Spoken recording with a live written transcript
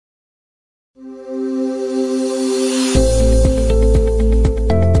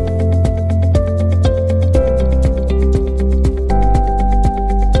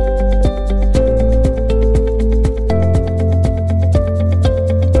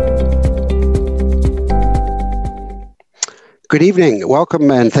Good evening. Welcome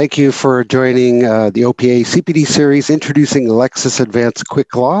and thank you for joining the OPA CPD Series introducing Lexis Advance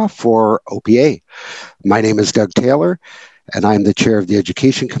Quicklaw for OPA. My name is Doug Taylor and I'm the chair of the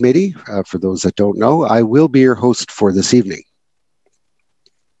Education Committee. For those that don't know, I will be your host for this evening.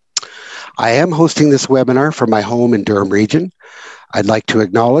 I am hosting this webinar from my home in Durham Region. I'd like to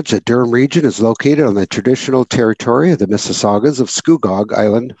acknowledge that Durham Region is located on the traditional territory of the Mississaugas of Scugog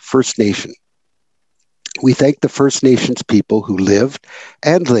Island First Nation. We thank the First Nations people who lived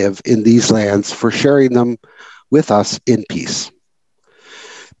and live in these lands for sharing them with us in peace.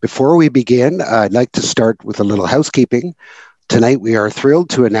 Before we begin, I'd like to start with a little housekeeping. Tonight, we are thrilled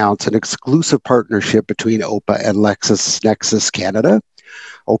to announce an exclusive partnership between OPA and LexisNexis Canada.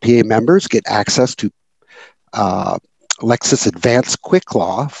 OPA members get access to Lexis Advance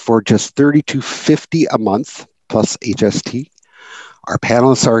Quicklaw for just $32.50 a month plus HST. Our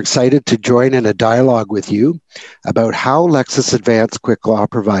panelists are excited to join in a dialogue with you about how Lexis Advance Quicklaw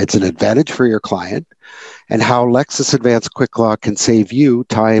provides an advantage for your client and how Lexis Advance Quicklaw can save you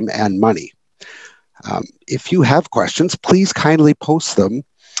time and money. If you have questions, please kindly post them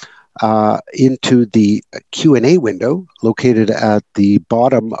into the Q&A window located at the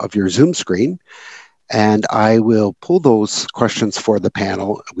bottom of your Zoom screen, and I will pull those questions for the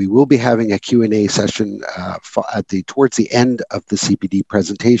panel. We will be having a Q&A session towards the end of the CPD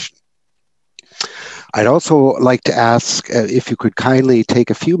presentation. I'd also like to ask if you could kindly take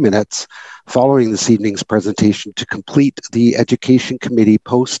a few minutes following this evening's presentation to complete the Education Committee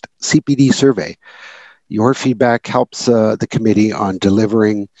post-CPD survey. Your feedback helps the committee on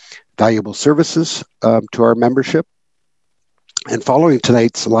delivering valuable services to our membership. And following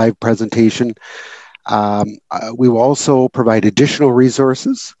tonight's live presentation, we will also provide additional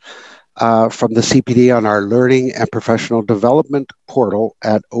resources from the CPD on our learning and professional development portal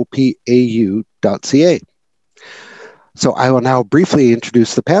at opau.ca. So I will now briefly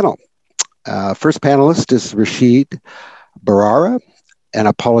introduce the panel. First panelist is Rashid Barara, and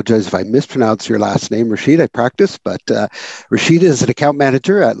I apologize if I mispronounce your last name, Rashid. I practiced, but Rashid is an account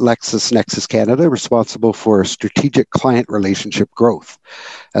manager at LexisNexis Canada, responsible for strategic client relationship growth.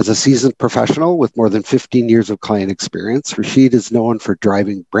 As a seasoned professional with more than 15 years of client experience, Rashid is known for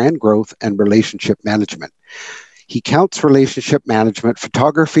driving brand growth and relationship management. He counts relationship management,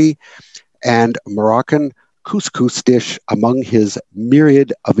 photography, and Moroccan couscous dish among his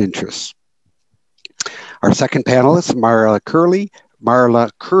myriad of interests. Our second panelist, Marla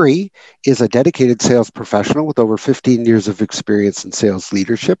Curry is a dedicated sales professional with over 15 years of experience in sales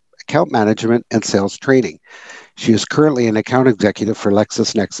leadership, account management, and sales training. She is currently an account executive for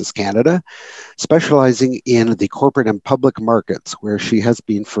LexisNexis Canada, specializing in the corporate and public markets, where she has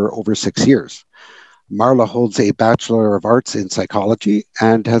been for over 6 years. Marla holds a Bachelor of Arts in Psychology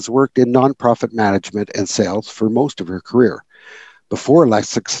and has worked in nonprofit management and sales for most of her career. Before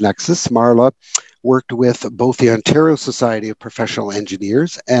LexisNexis, Marla worked with both the Ontario Society of Professional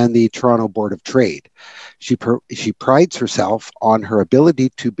Engineers and the Toronto Board of Trade. She prides herself on her ability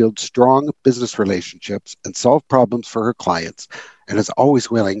to build strong business relationships and solve problems for her clients, and is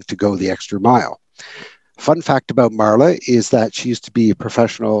always willing to go the extra mile. Fun fact about Marla is that she used to be a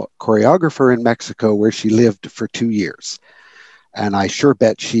professional choreographer in Mexico, where she lived for 2 years. And I sure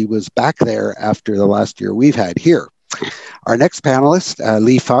bet she was back there after the last year we've had here. Our next panelist,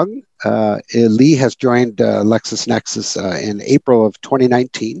 Lee Fung. Lee has joined LexisNexis in April of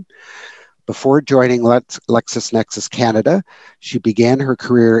 2019. Before joining LexisNexis Canada, she began her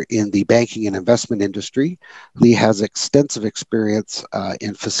career in the banking and investment industry. Lee has extensive experience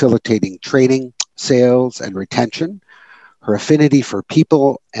in facilitating training, sales, and retention. Her affinity for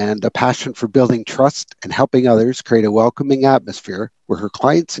people and a passion for building trust and helping others create a welcoming atmosphere where her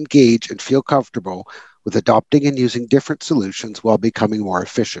clients engage and feel comfortable with adopting and using different solutions while becoming more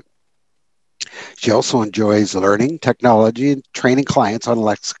efficient. She also enjoys learning technology and training clients on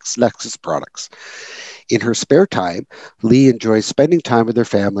LexisNexis products. In her spare time, Lee enjoys spending time with her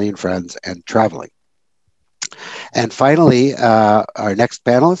family and friends and traveling. And finally, our next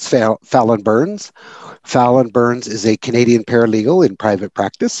panelist, Fallon Burns. Fallon Burns is a Canadian paralegal in private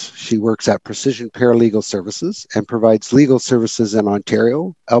practice. She works at Precision Paralegal Services and provides legal services in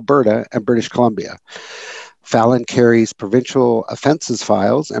Ontario, Alberta, and British Columbia. Fallon carries provincial offences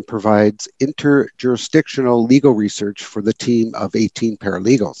files and provides interjurisdictional legal research for the team of 18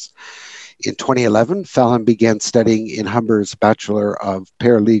 paralegals. In 2011, Fallon began studying in Humber's Bachelor of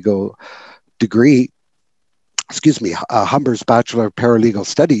Paralegal degree, Humber's Bachelor of Paralegal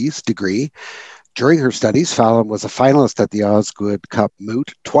Studies degree, During her studies, Fallon was a finalist at the Osgood Cup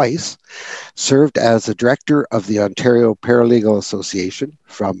Moot twice, served as the director of the Ontario Paralegal Association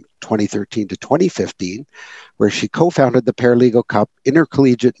from 2013 to 2015, where she co-founded the Paralegal Cup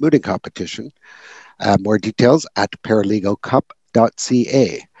Intercollegiate Mooting Competition. More details at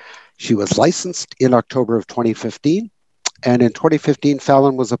paralegalcup.ca. She was licensed in October of 2015, and in 2015,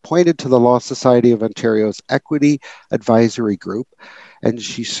 Fallon was appointed to the Law Society of Ontario's Equity Advisory Group, and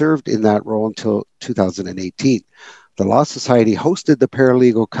she served in that role until 2018. The Law Society hosted the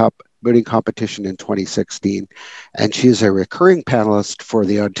Paralegal Cup mooting competition in 2016, and she is a recurring panelist for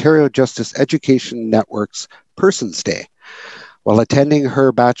the Ontario Justice Education Network's Persons Day. While attending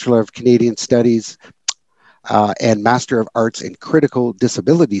her Bachelor of Canadian Studies and Master of Arts in Critical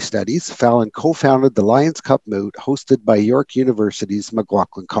Disability Studies, Fallon co-founded the Lions Cup Moot hosted by York University's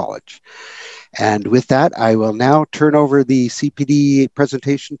McLaughlin College. And with that, I will now turn over the CPD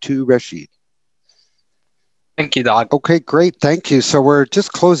presentation to Rashid. Thank you, Doug. Okay, great. Thank you. So we're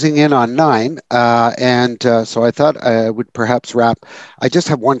just closing in on 9. So I thought I would perhaps wrap. I just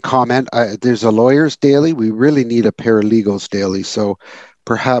have one comment. There's a lawyer's daily. We really need a paralegals daily. So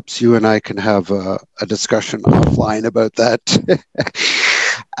perhaps you and I can have a discussion offline about that.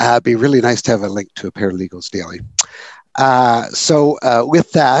 It'd be really nice to have a link to a paralegals daily.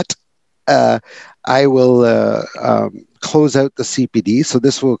 With that, I will close out the CPD. So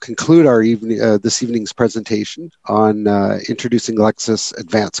this will conclude our this evening's presentation on introducing Lexis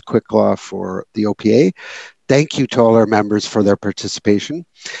Advance Quicklaw for the OPA. Thank you to all our members for their participation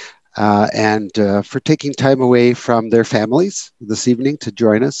and for taking time away from their families this evening to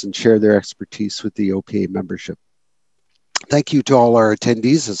join us and share their expertise with the OPA membership. Thank you to all our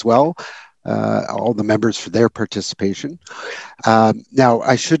attendees as well, all the members for their participation. Now,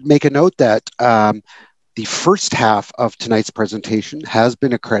 I should make a note that the first half of tonight's presentation has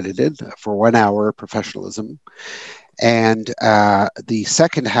been accredited for 1 hour professionalism. And the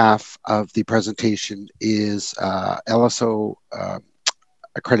second half of the presentation is LSO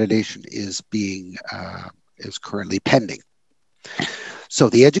accreditation is currently pending. So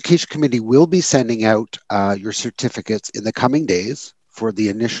the Education Committee will be sending out your certificates in the coming days for the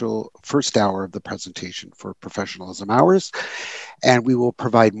initial first hour of the presentation for professionalism hours. And we will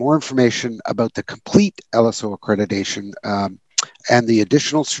provide more information about the complete LSO accreditation and the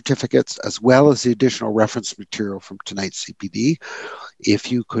additional certificates, as well as the additional reference material from tonight's CPD.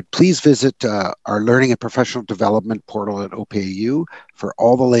 If you could please visit our Learning and Professional Development portal at OPAU for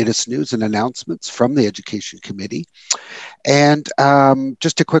all the latest news and announcements from the Education Committee. And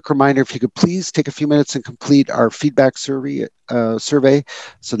just a quick reminder, if you could please take a few minutes and complete our feedback survey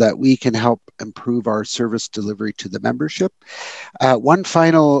so that we can help improve our service delivery to the membership. One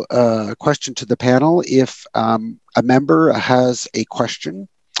final question to the panel. If a member has a question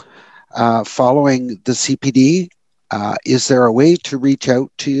following the CPD, is there a way to reach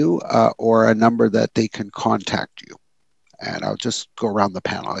out to you or a number that they can contact you? And I'll just go around the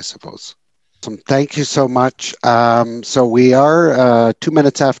panel, I suppose. Thank you so much. So we are 2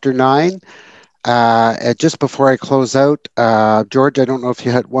 minutes after 9. Just before I close out, George, I don't know if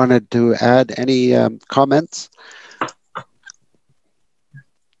you had wanted to add any comments.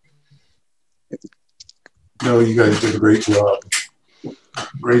 No, you guys did a great job.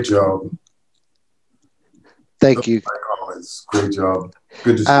 Great job. Thank you. Great job.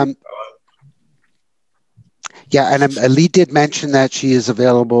 Good to see you. Yeah, and Lee did mention that she is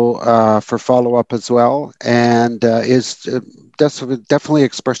available for follow-up as well, and is definitely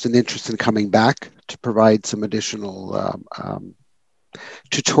expressed an interest in coming back to provide some additional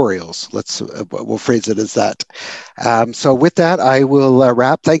tutorials. We'll phrase it as that. So with that, I will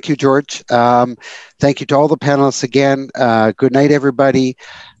wrap. Thank you, George. Thank you to all the panelists again. Good night, everybody,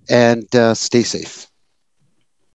 and stay safe.